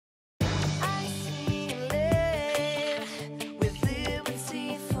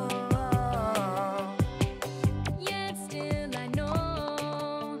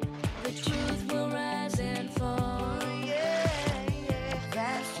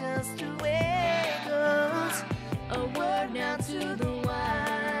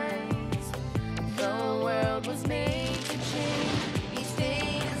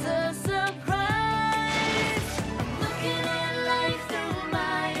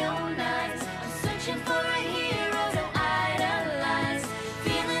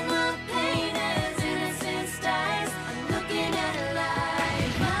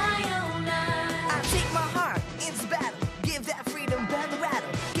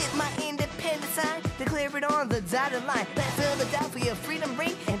delivered on the dotted line. Let Philadelphia freedom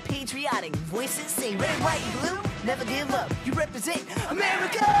ring and patriotic voices sing. Red, white, blue, never give up. You represent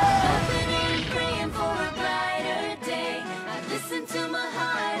America! Hoping and praying for a brighter day. I listen to my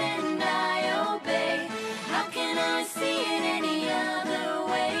heart and I obey. How can I see it any other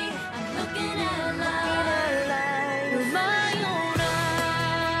way? I'm looking at life with my own eyes.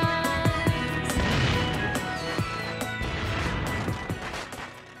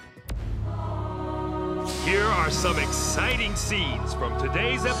 Here are some exciting scenes from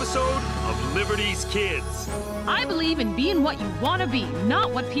today's episode of Liberty's Kids. I believe in being what you want to be,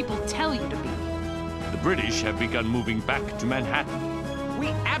 not what people tell you to be. The British have begun moving back to Manhattan. We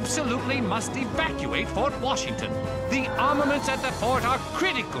absolutely must evacuate Fort Washington. The armaments at the fort are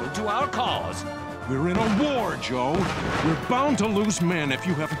critical to our cause. We're in a war, Joe. We're bound to lose men if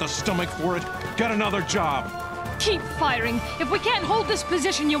you haven't the stomach for it. Get another job. Keep firing. If we can't hold this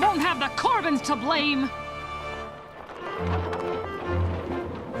position, you won't have the Corbins to blame.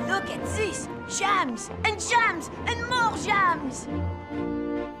 Look at this! Jams and more jams!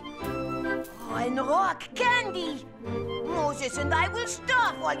 Oh, and rock candy! Moses and I will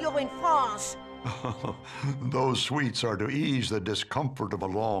starve while you're in France. Those sweets are to ease the discomfort of a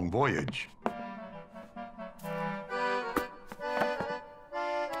long voyage.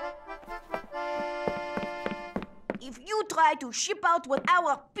 If you try to ship out with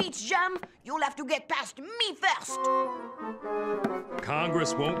our peach jam, you'll have to get past me first.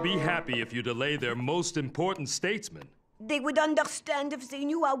 Congress won't be happy if you delay their most important statesman. They would understand if they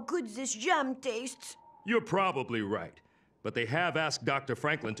knew how good this jam tastes. You're probably right. But they have asked Dr.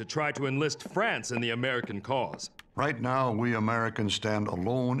 Franklin to try to enlist France in the American cause. Right now, we Americans stand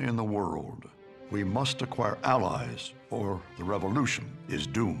alone in the world. We must acquire allies, or the revolution is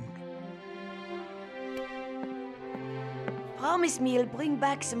doomed. Promise me you'll bring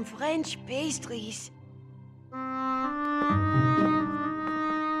back some French pastries.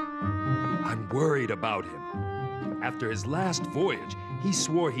 I'm worried about him. After his last voyage, he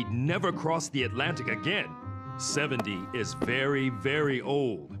swore he'd never cross the Atlantic again. 70 is very, very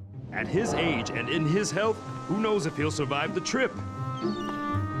old. At his age and in his health, who knows if he'll survive the trip?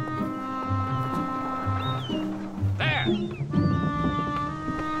 There!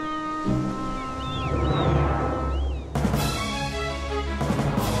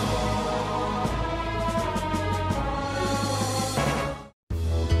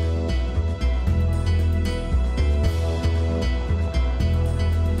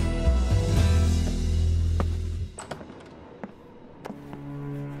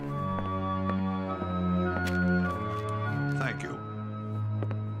 Thank you.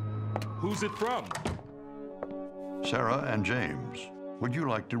 Who's it from? Sarah and James. Would you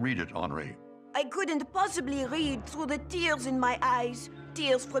like to read it, Henri? I couldn't possibly read through the tears in my eyes.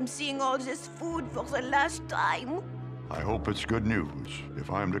 Tears from seeing all this food for the last time. I hope it's good news.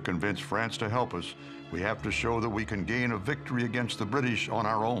 If I'm to convince France to help us, we have to show that we can gain a victory against the British on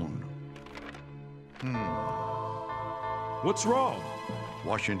our own. What's wrong?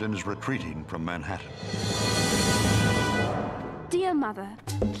 Washington is retreating from Manhattan. Dear Mother,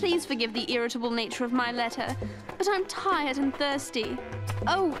 please forgive the irritable nature of my letter, but I'm tired and thirsty.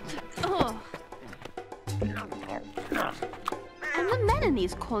 And the men in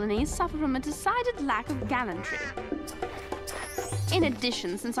these colonies suffer from a decided lack of gallantry. In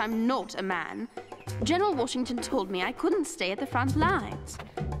addition, since I'm not a man, General Washington told me I couldn't stay at the front lines.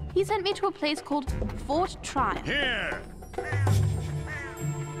 He sent me to a place called Fort Tryon. Here!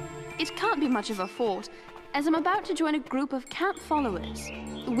 It can't be much of a fort, as I'm about to join a group of camp followers,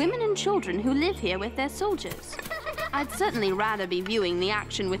 women and children who live here with their soldiers. I'd certainly rather be viewing the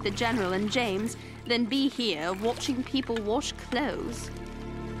action with the General and James than be here watching people wash clothes.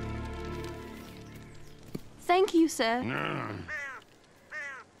 Thank you, sir.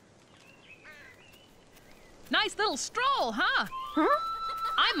 Nice little stroll, huh? Huh?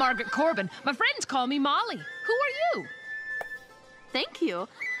 I'm Margaret Corbin. My friends call me Molly. Who are you? Thank you.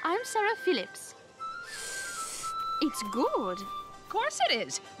 I'm Sarah Phillips. It's good. Of course it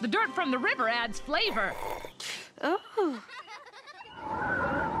is. The dirt from the river adds flavor. Oh.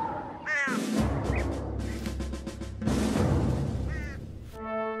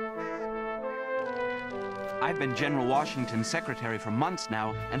 I've been General Washington's secretary for months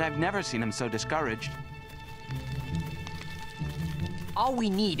now, and I've never seen him so discouraged. All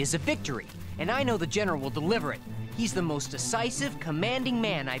we need is a victory, and I know the General will deliver it. He's the most decisive, commanding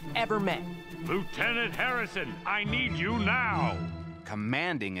man I've ever met. Lieutenant Harrison, I need you now.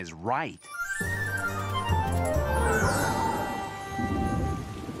 Commanding is right.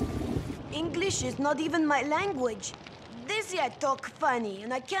 English is not even my language. This year I talk funny,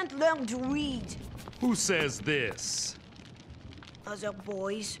 and I can't learn to read. Who says this? Other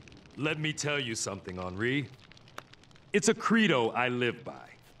boys. Let me tell you something, Henri. It's a credo I live by.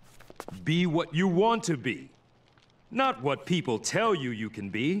 Be what you want to be, not what people tell you you can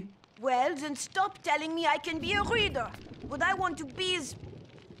be. Well, then stop telling me I can be a reader. What I want to be is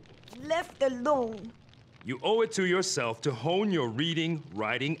left alone. You owe it to yourself to hone your reading,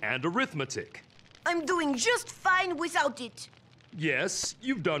 writing, and arithmetic. I'm doing just fine without it. Yes,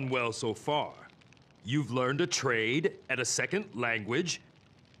 you've done well so far. You've learned a trade and a second language,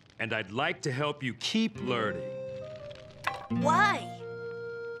 and I'd like to help you keep learning. Why?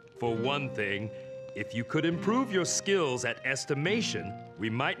 For one thing, if you could improve your skills at estimation,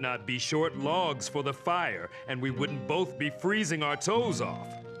 we might not be short logs for the fire, and we wouldn't both be freezing our toes off.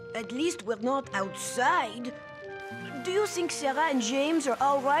 At least we're not outside. Do you think Sarah and James are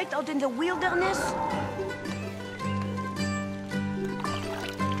all right out in the wilderness?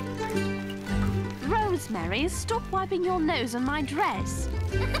 Rosemary, stop wiping your nose on my dress.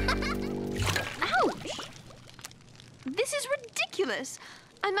 Ouch! This is ridiculous.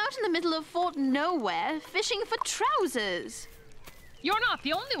 I'm out in the middle of Fort Nowhere, fishing for trousers. You're not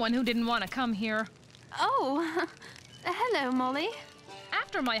the only one who didn't want to come here. Oh, hello, Molly.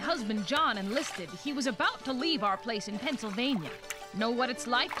 After my husband John enlisted, he was about to leave our place in Pennsylvania. Know what it's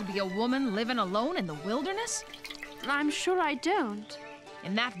like to be a woman living alone in the wilderness? I'm sure I don't.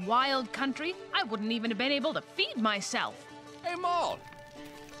 In that wild country, I wouldn't even have been able to feed myself. Hey, Maul!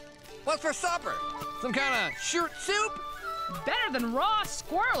 What's for supper? Some kind of shirt soup? Better than raw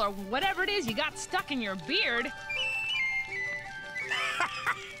squirrel or whatever it is you got stuck in your beard.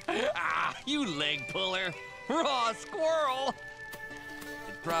 Ah, you leg puller. Raw squirrel.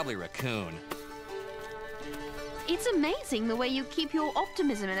 It's probably raccoon. It's amazing the way you keep your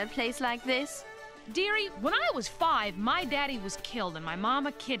optimism in a place like this. Dearie, when I was 5, my daddy was killed and my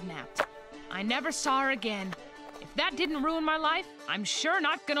mama kidnapped. I never saw her again. If that didn't ruin my life, I'm sure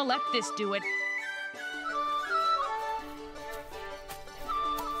not gonna let this do it.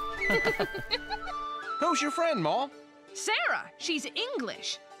 Who's your friend, Ma? Sarah, she's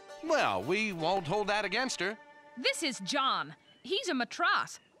English. Well, we won't hold that against her. This is John. He's a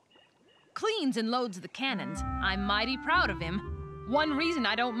matras. Cleans and loads the cannons. I'm mighty proud of him. One reason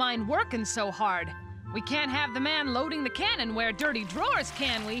I don't mind working so hard. We can't have the man loading the cannon wear dirty drawers,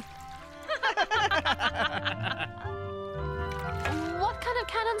 can we? What kind of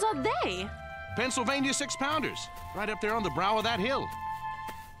cannons are they? Pennsylvania 6-pounders, right up there on the brow of that hill.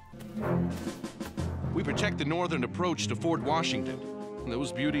 We protect the northern approach to Fort Washington.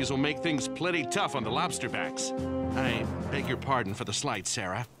 Those beauties will make things plenty tough on the lobsterbacks. I beg your pardon for the slight,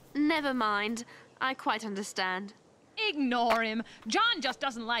 Sarah. Never mind. I quite understand. Ignore him. John just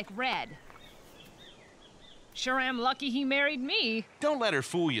doesn't like red. Sure am lucky he married me. Don't let her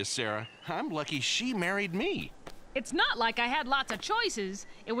fool you, Sarah. I'm lucky she married me. It's not like I had lots of choices.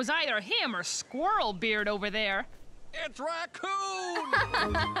 It was either him or Squirrel Beard over there. It's raccoon!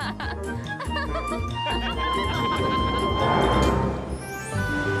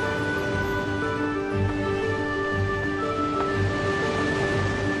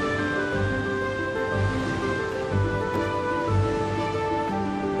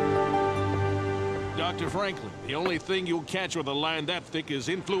 Dr. Franklin, the only thing you'll catch with a line that thick is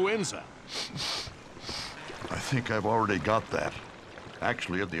influenza. I think I've already got that.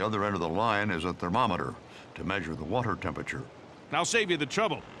 Actually, at the other end of the line is a thermometer to measure the water temperature. I'll save you the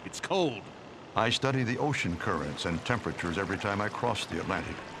trouble. It's cold. I study the ocean currents and temperatures every time I cross the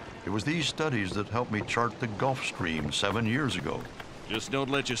Atlantic. It was these studies that helped me chart the Gulf Stream 7 years ago. Just don't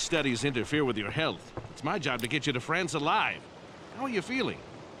let your studies interfere with your health. It's my job to get you to France alive. How are you feeling?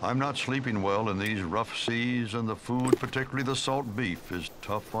 I'm not sleeping well in these rough seas, and the food, particularly the salt beef, is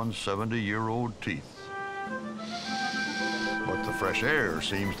tough on 70-year-old teeth. But the fresh air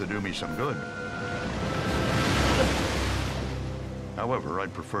seems to do me some good. However,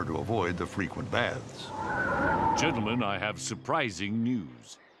 I'd prefer to avoid the frequent baths. Gentlemen, I have surprising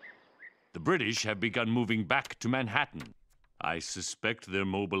news. The British have begun moving back to Manhattan. I suspect they're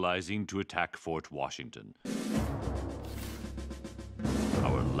mobilizing to attack Fort Washington.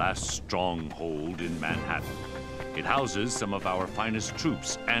 Our last stronghold in Manhattan. It houses some of our finest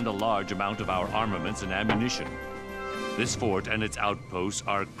troops and a large amount of our armaments and ammunition. This fort and its outposts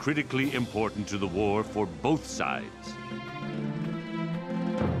are critically important to the war for both sides.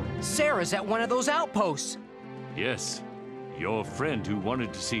 Sarah's at one of those outposts. Yes, your friend who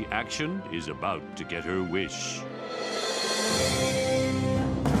wanted to see action is about to get her wish.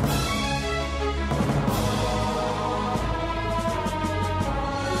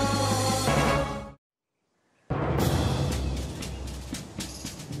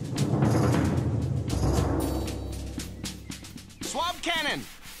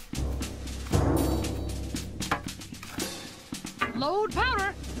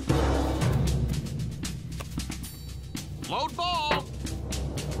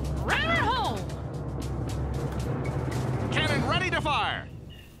 Under fire!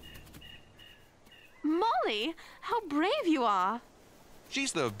 Molly, how brave you are.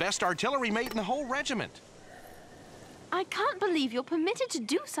 She's the best artillery mate in the whole regiment. I can't believe you're permitted to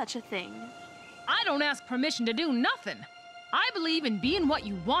do such a thing. I don't ask permission to do nothing. I believe in being what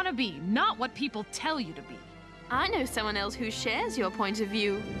you want to be, not what people tell you to be. I know someone else who shares your point of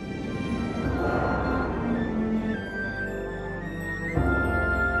view.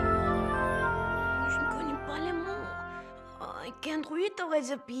 Je ne connais pas les mots. I can't read the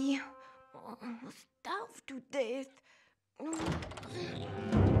recipe. I'm starved to death. Who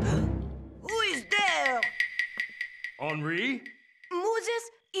is there? Henri?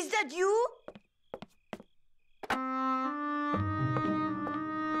 Moses, is that you?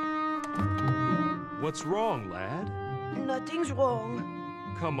 What's wrong, lad? Nothing's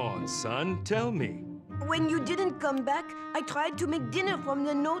wrong. Come on, son, tell me. When you didn't come back, I tried to make dinner from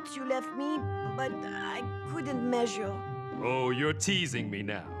the notes you left me, but I couldn't measure. Oh, you're teasing me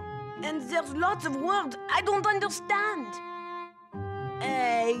now. And there's lots of words I don't understand.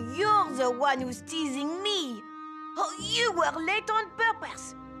 Hey, you're the one who's teasing me. Oh, you were late on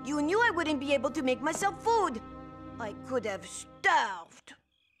purpose. You knew I wouldn't be able to make myself food. I could have starved.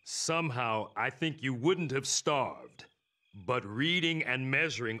 Somehow, I think you wouldn't have starved. But reading and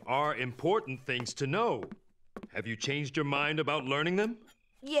measuring are important things to know. Have you changed your mind about learning them?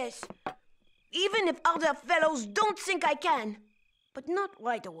 Yes, even if other fellows don't think I can. But not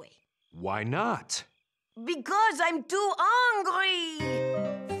right away. Why not? Because I'm too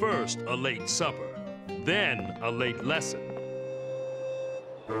hungry. First, a late supper, then a late lesson.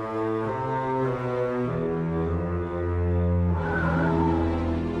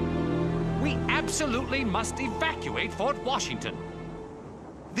 We absolutely must evacuate Fort Washington.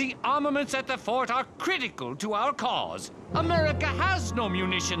 The armaments at the fort are critical to our cause. America has no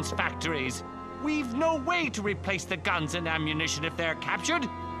munitions factories. We've no way to replace the guns and ammunition if they're captured.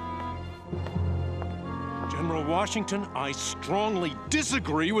 General Washington, I strongly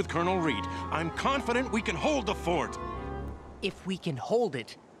disagree with Colonel Reed. I'm confident we can hold the fort. If we can hold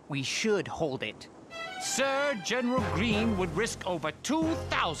it, we should hold it. Sir, General Greene would risk over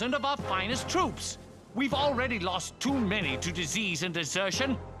 2,000 of our finest troops. We've already lost too many to disease and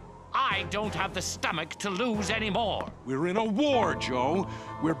desertion. I don't have the stomach to lose any more. We're in a war, Joe.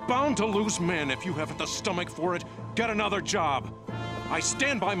 We're bound to lose men. If you haven't the stomach for it, get another job. I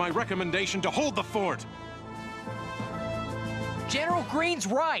stand by my recommendation to hold the fort. General Greene's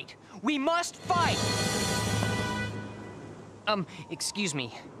right. We must fight. Excuse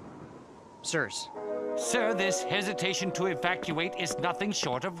me. Sirs. Sir, this hesitation to evacuate is nothing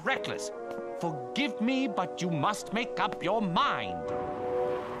short of reckless. Forgive me, but you must make up your mind.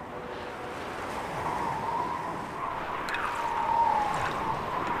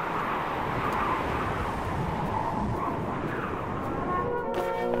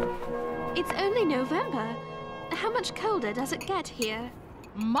 It's only November. How much colder does it get here?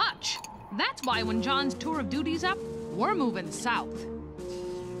 Much. That's why when John's tour of duty's up, we're moving south.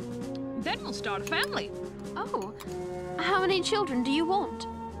 Then we'll start a family. Oh, how many children do you want?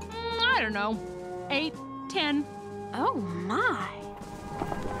 I don't know. 8, 10. Oh, my.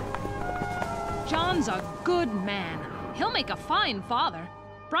 John's a good man. He'll make a fine father.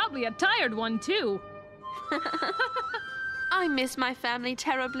 Probably a tired one, too. I miss my family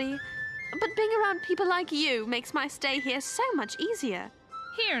terribly. But being around people like you makes my stay here so much easier.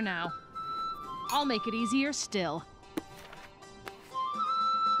 Here now. I'll make it easier still.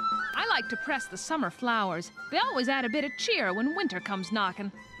 I like to press the summer flowers. They always add a bit of cheer when winter comes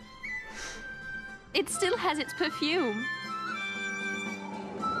knocking. It still has its perfume.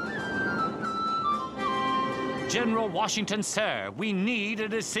 General Washington, sir, we need a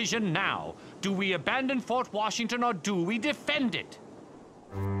decision now. Do we abandon Fort Washington or do we defend it?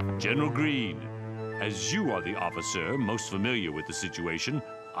 General Greene, as you are the officer most familiar with the situation,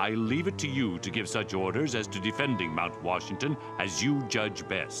 I leave it to you to give such orders as to defending Mount Washington as you judge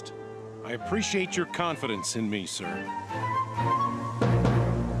best. I appreciate your confidence in me, sir.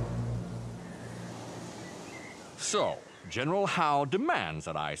 So, General Howe demands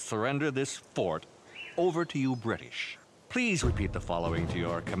that I surrender this fort over to you British. Please repeat the following to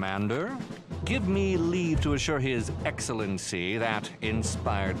your commander. Give me leave to assure His Excellency that,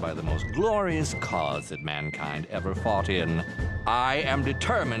 inspired by the most glorious cause that mankind ever fought in, I am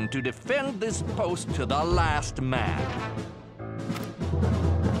determined to defend this post to the last man.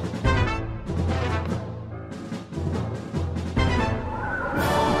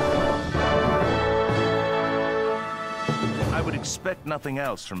 I would expect nothing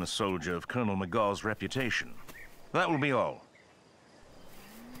else from a soldier of Colonel McGaw's reputation. That will be all.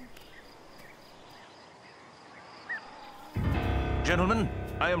 Gentlemen,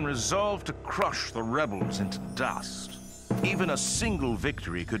 I am resolved to crush the rebels into dust. Even a single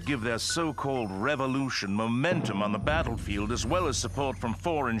victory could give their so-called revolution momentum on the battlefield as well as support from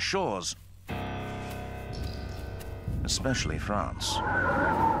foreign shores. Especially France.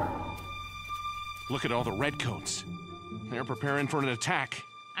 Look at all the redcoats. They're preparing for an attack.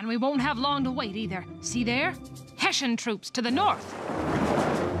 And we won't have long to wait either. See there? Hessian troops to the north.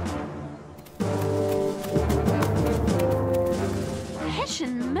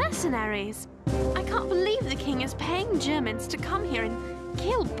 Hessian mercenaries? I can't believe the king is paying Germans to come here and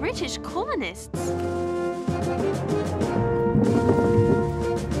kill British colonists.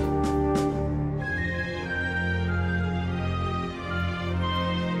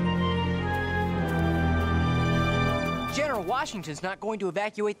 General Washington's not going to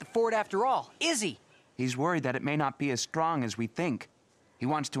evacuate the fort after all, is he? He's worried that it may not be as strong as we think. He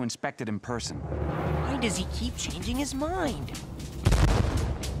wants to inspect it in person. Why does he keep changing his mind?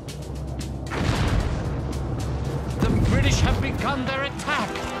 The British have begun their attack!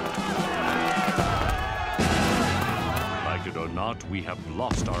 Like it or not, we have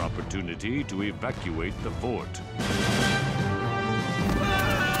lost our opportunity to evacuate the fort.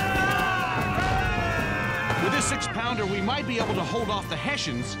 With this 6-pounder, we might be able to hold off the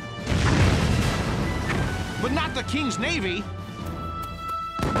Hessians. But not the King's Navy!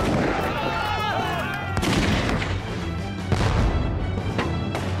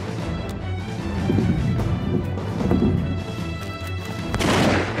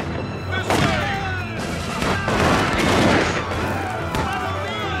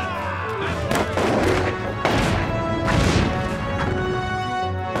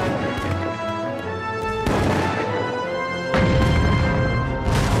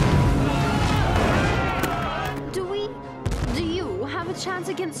 Chance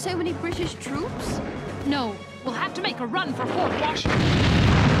against so many British troops? No, we'll have to make a run for Fort Washington.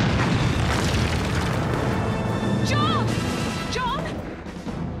 John! John!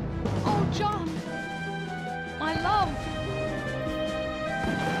 Oh, John. My love.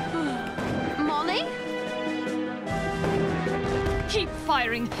 Molly? Keep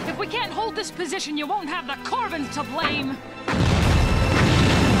firing. If we can't hold this position, you won't have the Corvins to blame.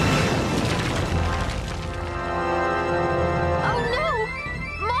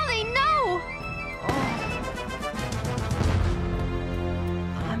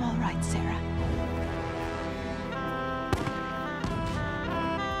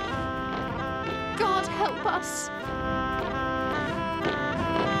 Help us.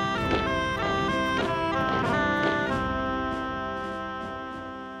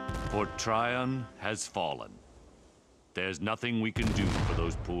 Fort Tryon has fallen. There's nothing we can do for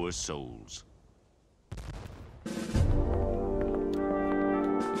those poor souls.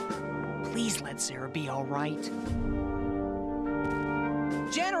 Please let Sarah be all right.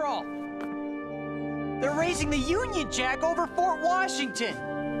 General! They're raising the Union Jack over Fort Washington!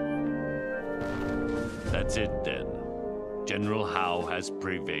 That's it, then. General Howe has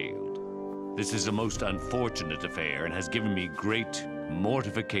prevailed. This is a most unfortunate affair and has given me great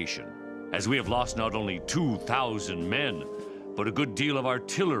mortification, as we have lost not only 2,000 men, but a good deal of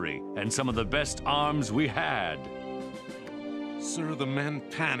artillery and some of the best arms we had. Sir, the men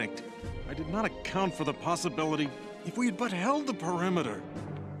panicked. I did not account for the possibility if we had but held the perimeter.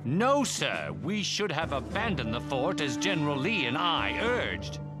 No, sir. We should have abandoned the fort as General Lee and I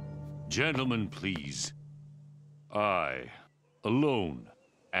urged. Gentlemen, please. I, alone,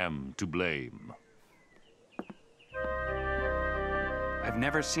 am to blame. I've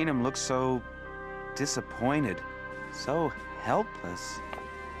never seen him look so disappointed, so helpless.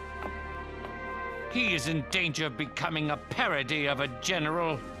 He is in danger of becoming a parody of a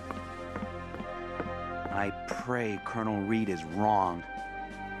general. I pray Colonel Reed is wrong.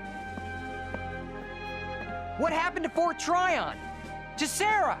 What happened to Fort Tryon? To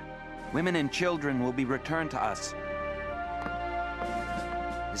Sarah? Women and children will be returned to us.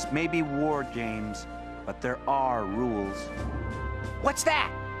 This may be war, James, but there are rules. What's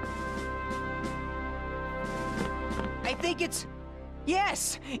that? I think it's...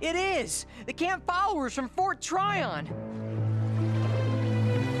 Yes, it is! The camp followers from Fort Tryon!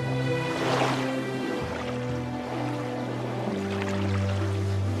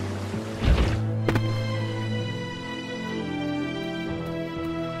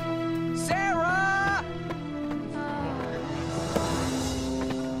 Sarah!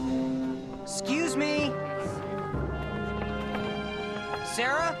 Excuse me?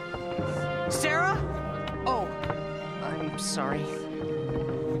 Sarah? Sarah? Oh, I'm sorry.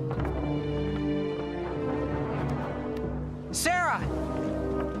 Sarah!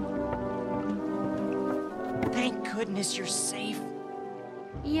 Thank goodness you're safe.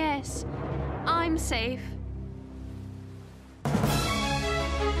 Yes, I'm safe.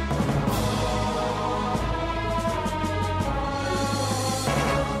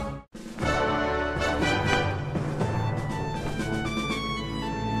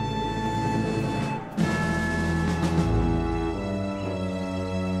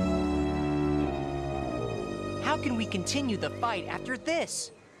 How can we continue the fight after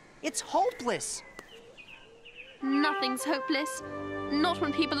this? It's hopeless. Nothing's hopeless. Not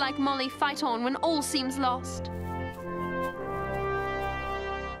when people like Molly fight on when all seems lost.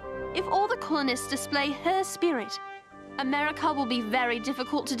 If all the colonists display her spirit, America will be very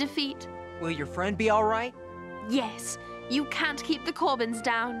difficult to defeat. Will your friend be all right? Yes, you can't keep the Corbins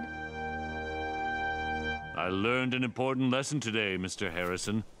down. I learned an important lesson today, Mr.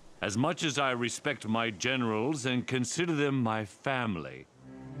 Harrison. As much as I respect my generals and consider them my family,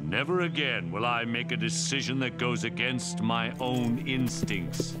 never again will I make a decision that goes against my own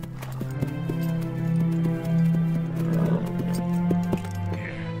instincts.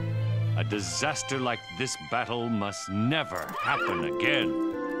 A disaster like this battle must never happen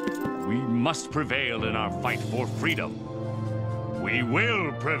again. We must prevail in our fight for freedom. We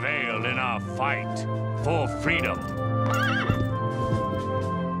will prevail in our fight for freedom.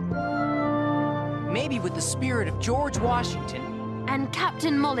 Maybe with the spirit of George Washington. And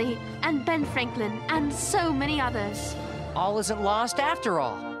Captain Molly, and Ben Franklin, and so many others. All isn't lost after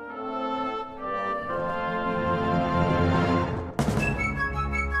all.